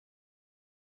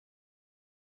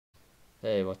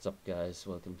Hey, what's up guys?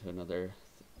 Welcome to another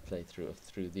playthrough of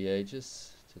Through the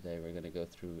Ages. Today we're going to go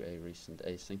through a recent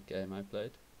async game I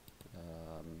played.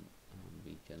 And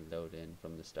we can load in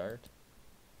from the start.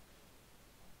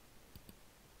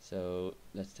 So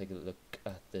let's take a look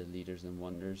at the leaders and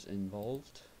wonders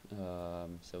involved.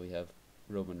 So we have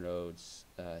Roman roads.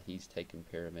 He's taken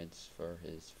pyramids for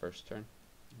his first turn.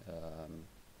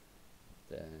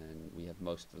 Then we have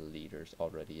most of the leaders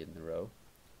already in the row.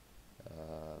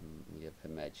 We have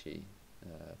Himeji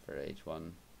for age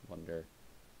 1 wonder.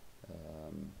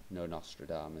 No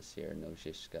Nostradamus here, no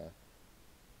Zizka,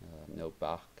 no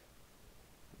Bach.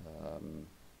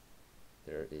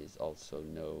 There is also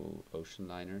no ocean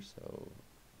liner, so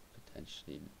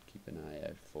potentially keep an eye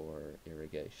out for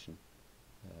irrigation.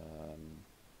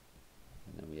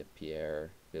 And then we have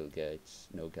Pierre, Bill Gates,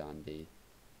 no Gandhi.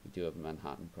 We do have a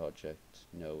Manhattan Project,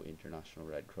 no International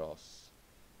Red Cross.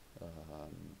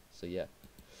 So yeah,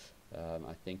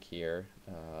 I think here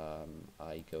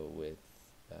I go with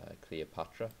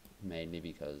Cleopatra, mainly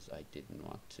because I didn't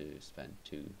want to spend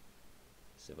 2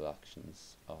 civil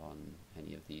actions on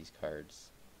any of these cards,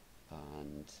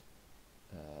 and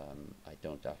I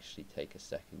don't actually take a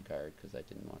second card because I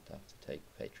didn't want to have to take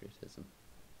patriotism.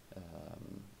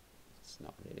 It's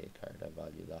not really a card I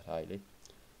value that highly,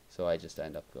 so I just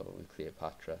end up going with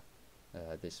Cleopatra.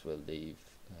 This will leave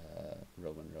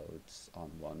Roman roads on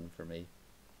 1 for me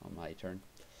on my turn.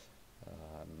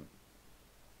 And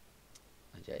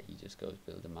yeah, he just goes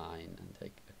build a mine and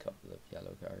take a couple of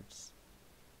yellow cards.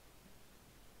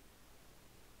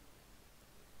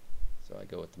 So I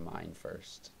go with the mine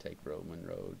first, take Roman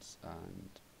roads and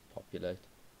populate,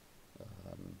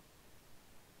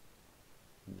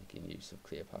 making use of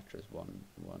Cleopatra's one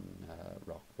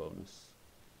rock bonus.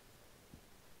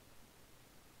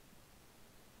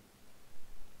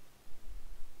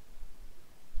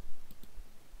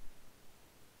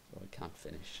 So I can't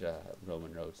finish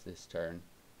Roman roads this turn.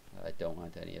 I don't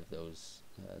want any of those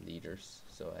leaders,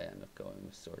 so I end up going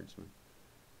with swordsman.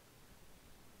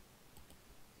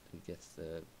 He gets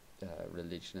the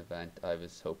religion event. I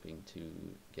was hoping to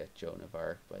get Joan of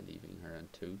Arc by leaving her on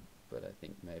 2, but I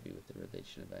think maybe with the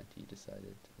religion event he decided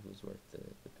it was worth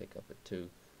the pickup at 2.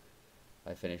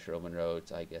 I finish Roman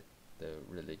roads, I get the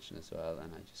religion as well,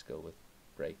 and I just go with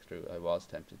breakthrough. I was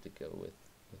tempted to go with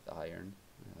iron,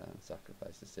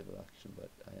 sacrifice the civil action, but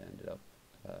I ended up,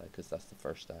 because that's the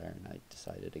first iron, I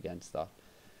decided against that.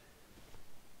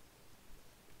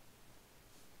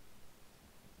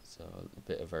 So a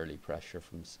bit of early pressure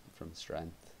from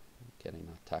strength, getting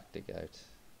that tactic out.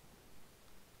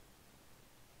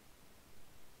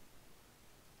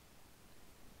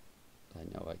 I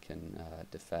know I can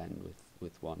defend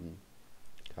with 1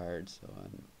 card, so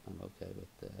I'm okay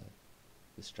with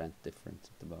the strength difference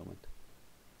at the moment.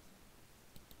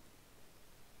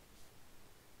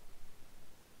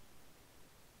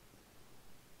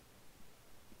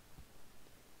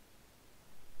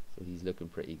 So he's looking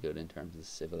pretty good in terms of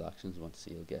civil actions once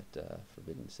he'll get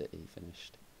Forbidden City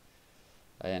finished.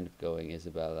 I end up going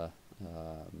Isabella.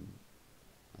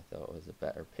 I thought it was a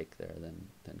better pick there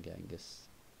than Genghis.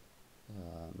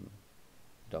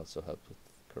 It also helped with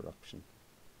corruption.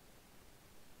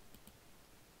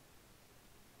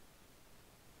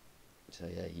 So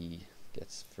yeah, he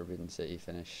gets Forbidden City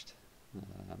finished.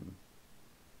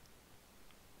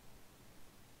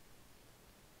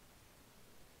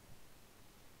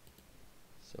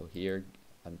 So here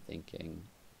I'm thinking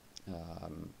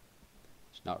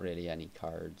there's not really any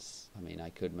cards. I mean, I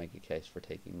could make a case for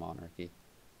taking monarchy,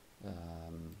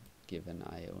 given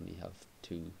I only have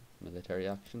 2 military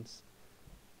actions,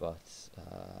 but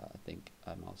I think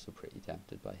I'm also pretty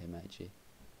tempted by Himeji.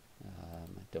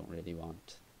 I don't really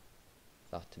want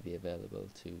that to be available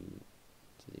to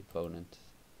the opponent,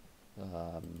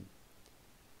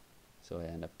 so I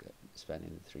end up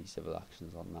spending the 3 civil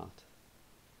actions on that.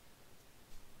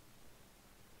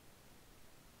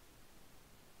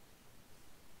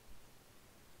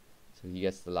 So he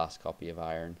gets the last copy of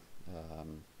iron.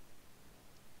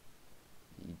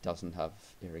 He doesn't have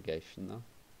irrigation though,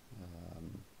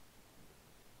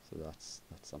 so that's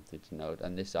something to note.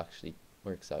 And this actually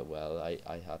works out well.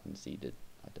 I hadn't seeded,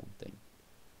 I don't think,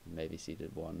 maybe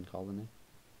seeded 1 colony.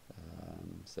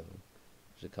 So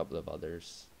there's a couple of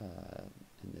others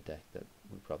in the deck that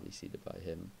were probably seeded by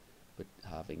him, but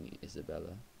having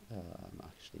Isabella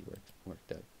actually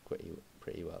worked out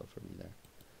pretty well for me there.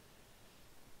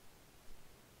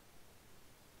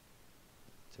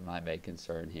 So my main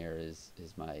concern here is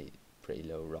my pretty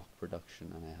low rock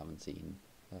production, and I haven't seen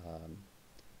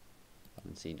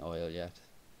oil yet.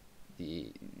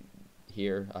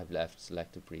 Here I've left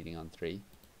selective breeding on 3,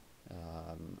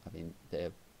 I mean,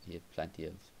 he had plenty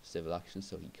of civil action,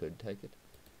 so he could take it,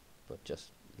 but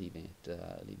just leaving it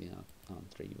on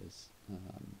 3 was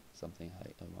something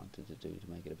I wanted to do to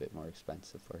make it a bit more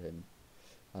expensive for him.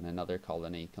 And another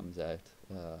colony comes out,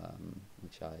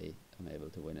 which I am able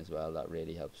to win as well. That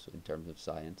really helps in terms of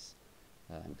science,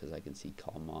 because I can see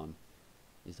Common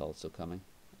is also coming.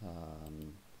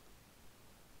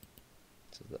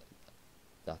 So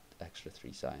that extra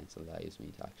 3 science allows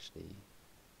me to actually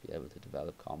be able to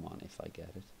develop Common if I get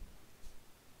it.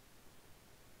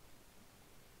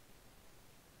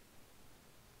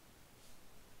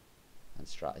 And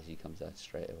strategy comes out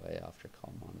straight away after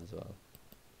Common as well.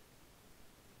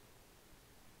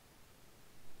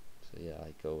 So yeah,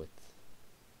 I go with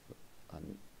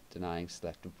denying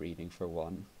selective breeding for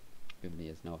 1, given he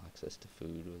has no access to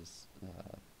food, was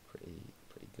pretty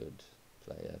good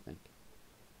play, I think.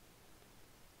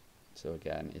 So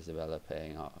again, Isabella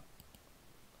paying off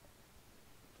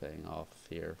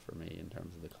here for me in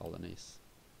terms of the colonies.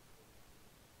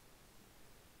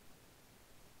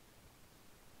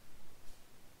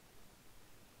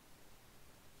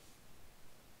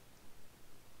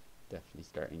 Definitely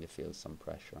starting to feel some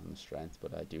pressure on the strength,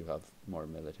 but I do have more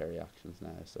military actions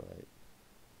now, so I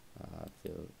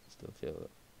still feel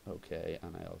okay,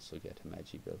 and I also get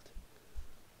Himeji built.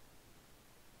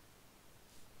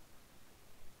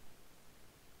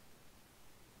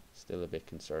 Still a bit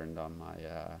concerned on my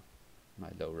my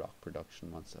low rock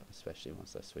production, especially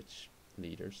once I switch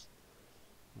leaders.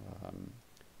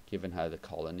 Given how the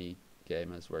colony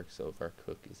game has worked so far,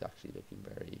 Cook is actually looking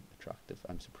very attractive.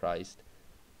 I'm surprised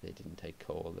they didn't take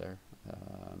coal there.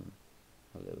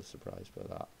 A little surprised by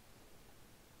that.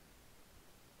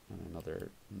 And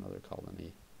another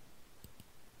colony.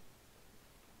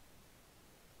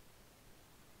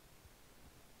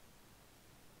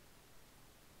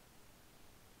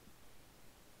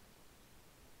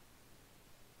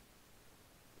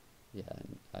 Yeah,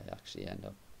 and I actually end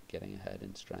up getting ahead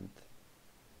in strength,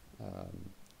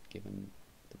 given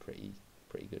the pretty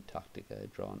good tactic I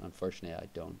had drawn. Unfortunately, I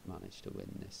don't manage to win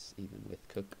this even with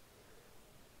Cook,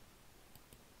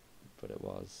 but it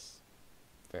was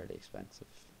fairly expensive,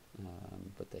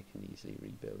 but they can easily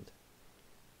rebuild.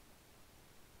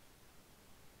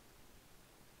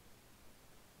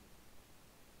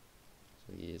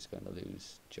 So he is going to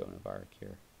lose Joan of Arc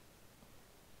here,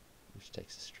 which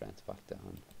takes his strength back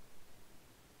down.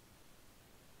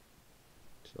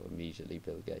 So immediately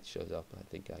Bill Gates shows up. I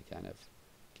think I kind of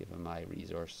give him my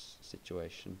resource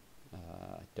situation.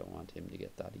 I don't want him to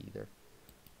get that either.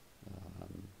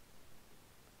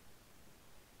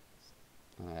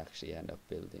 And I actually end up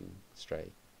building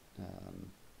straight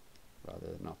rather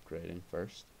than upgrading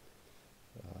first.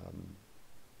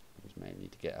 It was mainly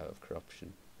to get out of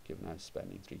corruption, given I was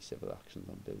spending 3 civil actions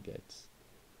on Bill Gates.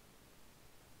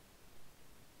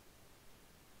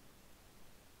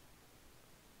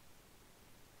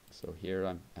 So here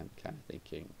I'm kind of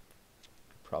thinking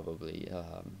probably,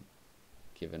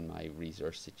 given my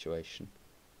resource situation,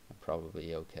 I'm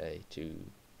probably okay to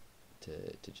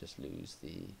just lose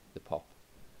the pop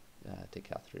to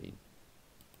Catherine,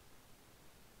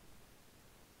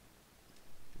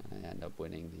 and I end up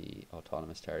winning the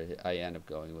autonomous territory. I end up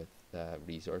going with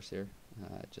resource here,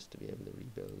 just to be able to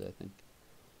rebuild, I think.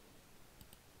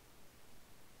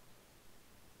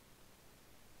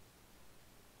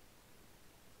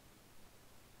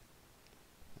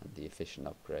 The efficient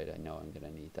upgrade, I know I'm going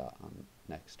to need that on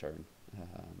next turn,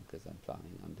 because I'm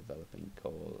planning on developing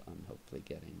coal and hopefully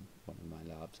getting one of my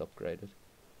labs upgraded.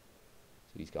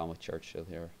 So he's gone with Churchill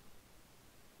here.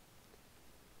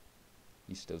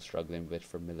 He's still struggling a bit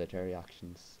for military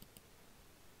actions.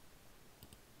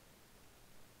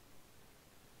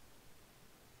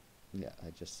 Yeah,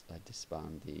 I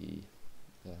disband the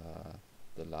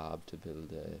lab to build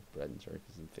bread and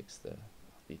circus and fix the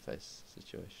happy face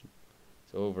situation.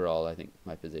 So overall, I think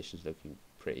my position's looking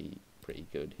pretty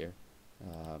good here.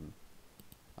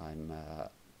 I'm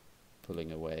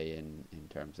pulling away in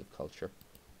terms of culture.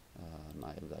 I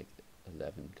have like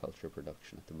 11 culture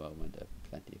production at the moment. I have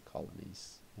plenty of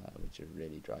colonies, which are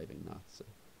really driving that. So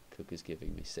Cook is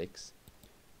giving me 6.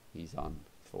 He's on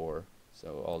 4.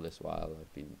 So all this while,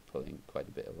 I've been pulling quite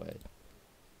a bit away.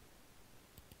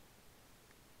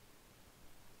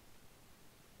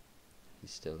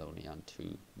 He's still only on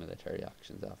 2 military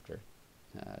actions after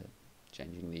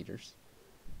changing leaders.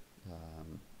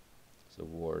 So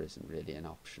war isn't really an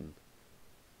option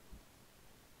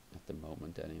at the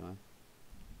moment anyway.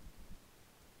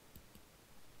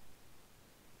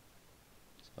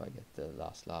 So I get the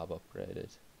last lab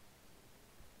upgraded.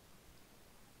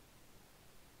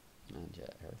 And yeah,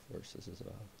 air forces as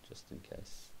well, just in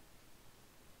case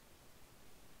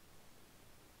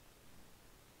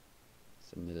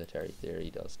So military theory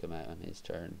does come out on his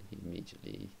turn. He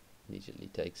immediately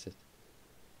takes it.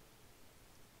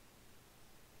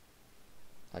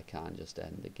 I can just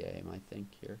end the game, I think,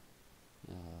 here.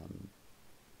 And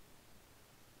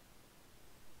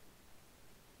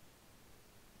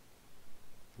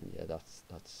yeah,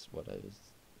 that's what I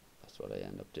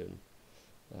end up doing.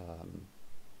 And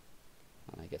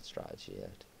I get strategy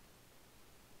out.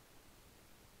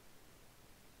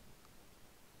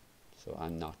 So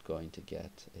I'm not going to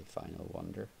get a final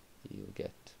wonder. You'll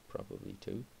get probably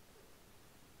 2.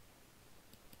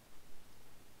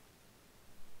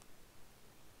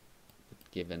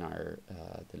 But given our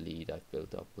the lead I've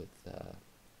built up with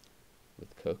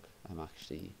Cook, I'm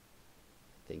actually,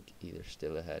 I think, either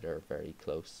still ahead or very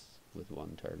close with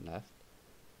 1 turn left.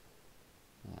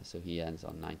 So he ends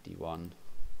on 91.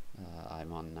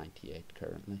 I'm on 98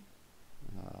 currently.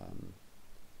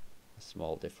 A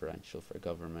small differential for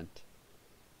government,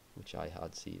 which I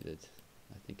had seeded.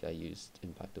 I think I used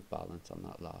impact of balance on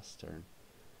that last turn.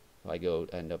 If I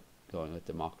end up going with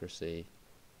democracy,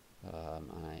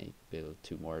 and I build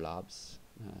 2 more labs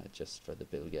just for the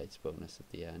Bill Gates bonus at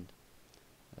the end.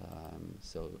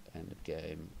 So end of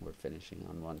game, we're finishing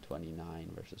on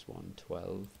 129 versus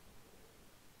 112,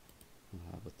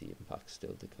 with the impact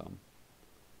still to come.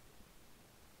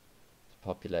 The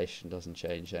population doesn't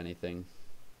change anything.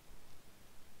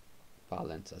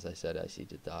 Balance, as I said, I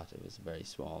seeded that. It was a very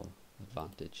small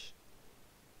advantage.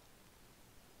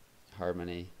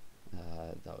 Harmony,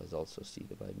 that was also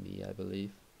seeded by me, I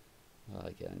believe.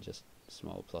 Again, just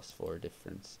small +4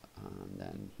 difference, and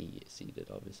then he seeded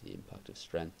obviously impact of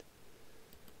strength.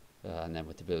 And then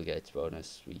with the Bill Gates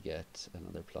bonus, we get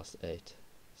another +8.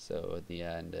 So at the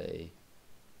end, a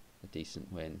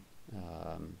decent win.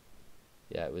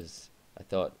 Yeah, it was. I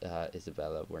thought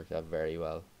Isabella worked out very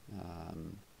well.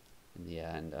 In the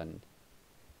end, and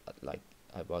like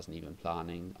I wasn't even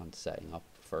planning on setting up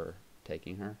for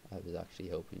taking her. I was actually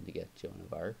hoping to get Joan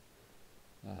of Arc.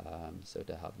 So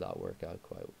to have that work out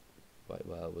quite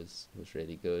well was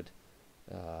really good.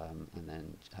 And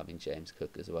then having James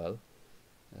Cook as well,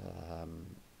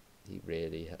 he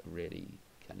really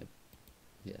kind of,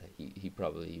 yeah, he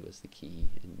probably was the key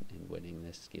in winning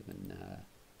this, given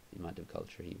the amount of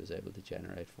culture he was able to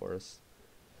generate for us.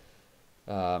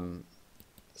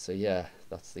 So yeah,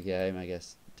 that's the game. I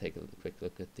guess take a quick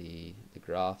look at the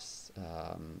graphs.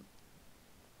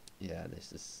 Yeah,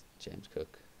 this is James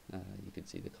Cook. You can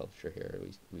see the culture here.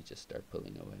 We just start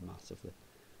pulling away massively.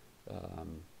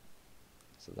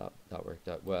 So that worked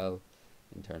out well.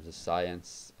 In terms of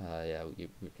science, yeah,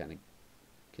 we're kind of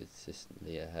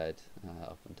consistently ahead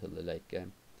up until the late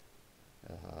game.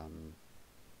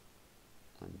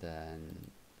 And then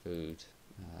food,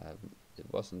 it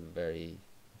wasn't a very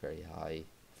high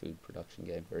food production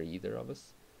game for either of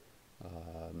us.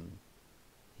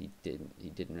 He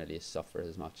didn't really suffer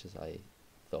as much as I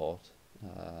thought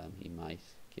he might,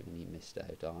 given he missed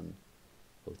out on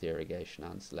both irrigation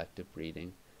and selective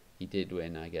breeding. He did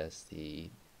win, I guess,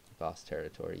 the vast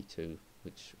territory too,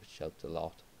 which helped a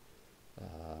lot.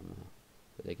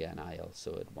 But again, I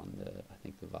also had won I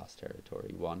think the vast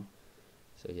territory won.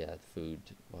 So yeah, food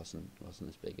wasn't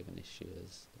as big of an issue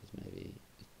as maybe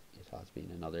it has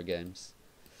been in other games.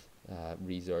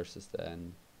 Resources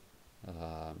then,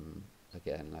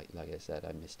 again, like I said,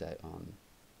 I missed out on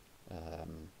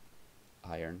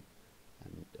iron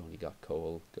and only got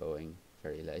coal going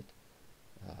very late.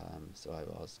 So I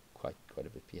was quite a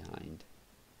bit behind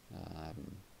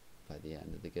by the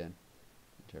end of the game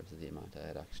in terms of the amount I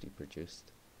had actually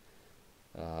produced.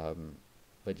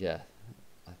 But yeah,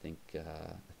 I think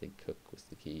Cook was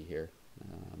the key here,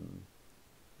 and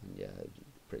yeah,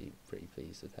 pretty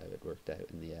pleased with how it worked out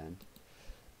in the end.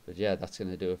 But yeah, that's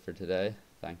going to do it for today.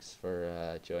 Thanks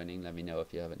for joining. Let me know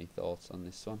if you have any thoughts on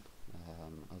this one.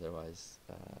 Otherwise,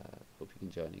 hope you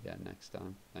can join again next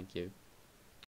time. Thank you.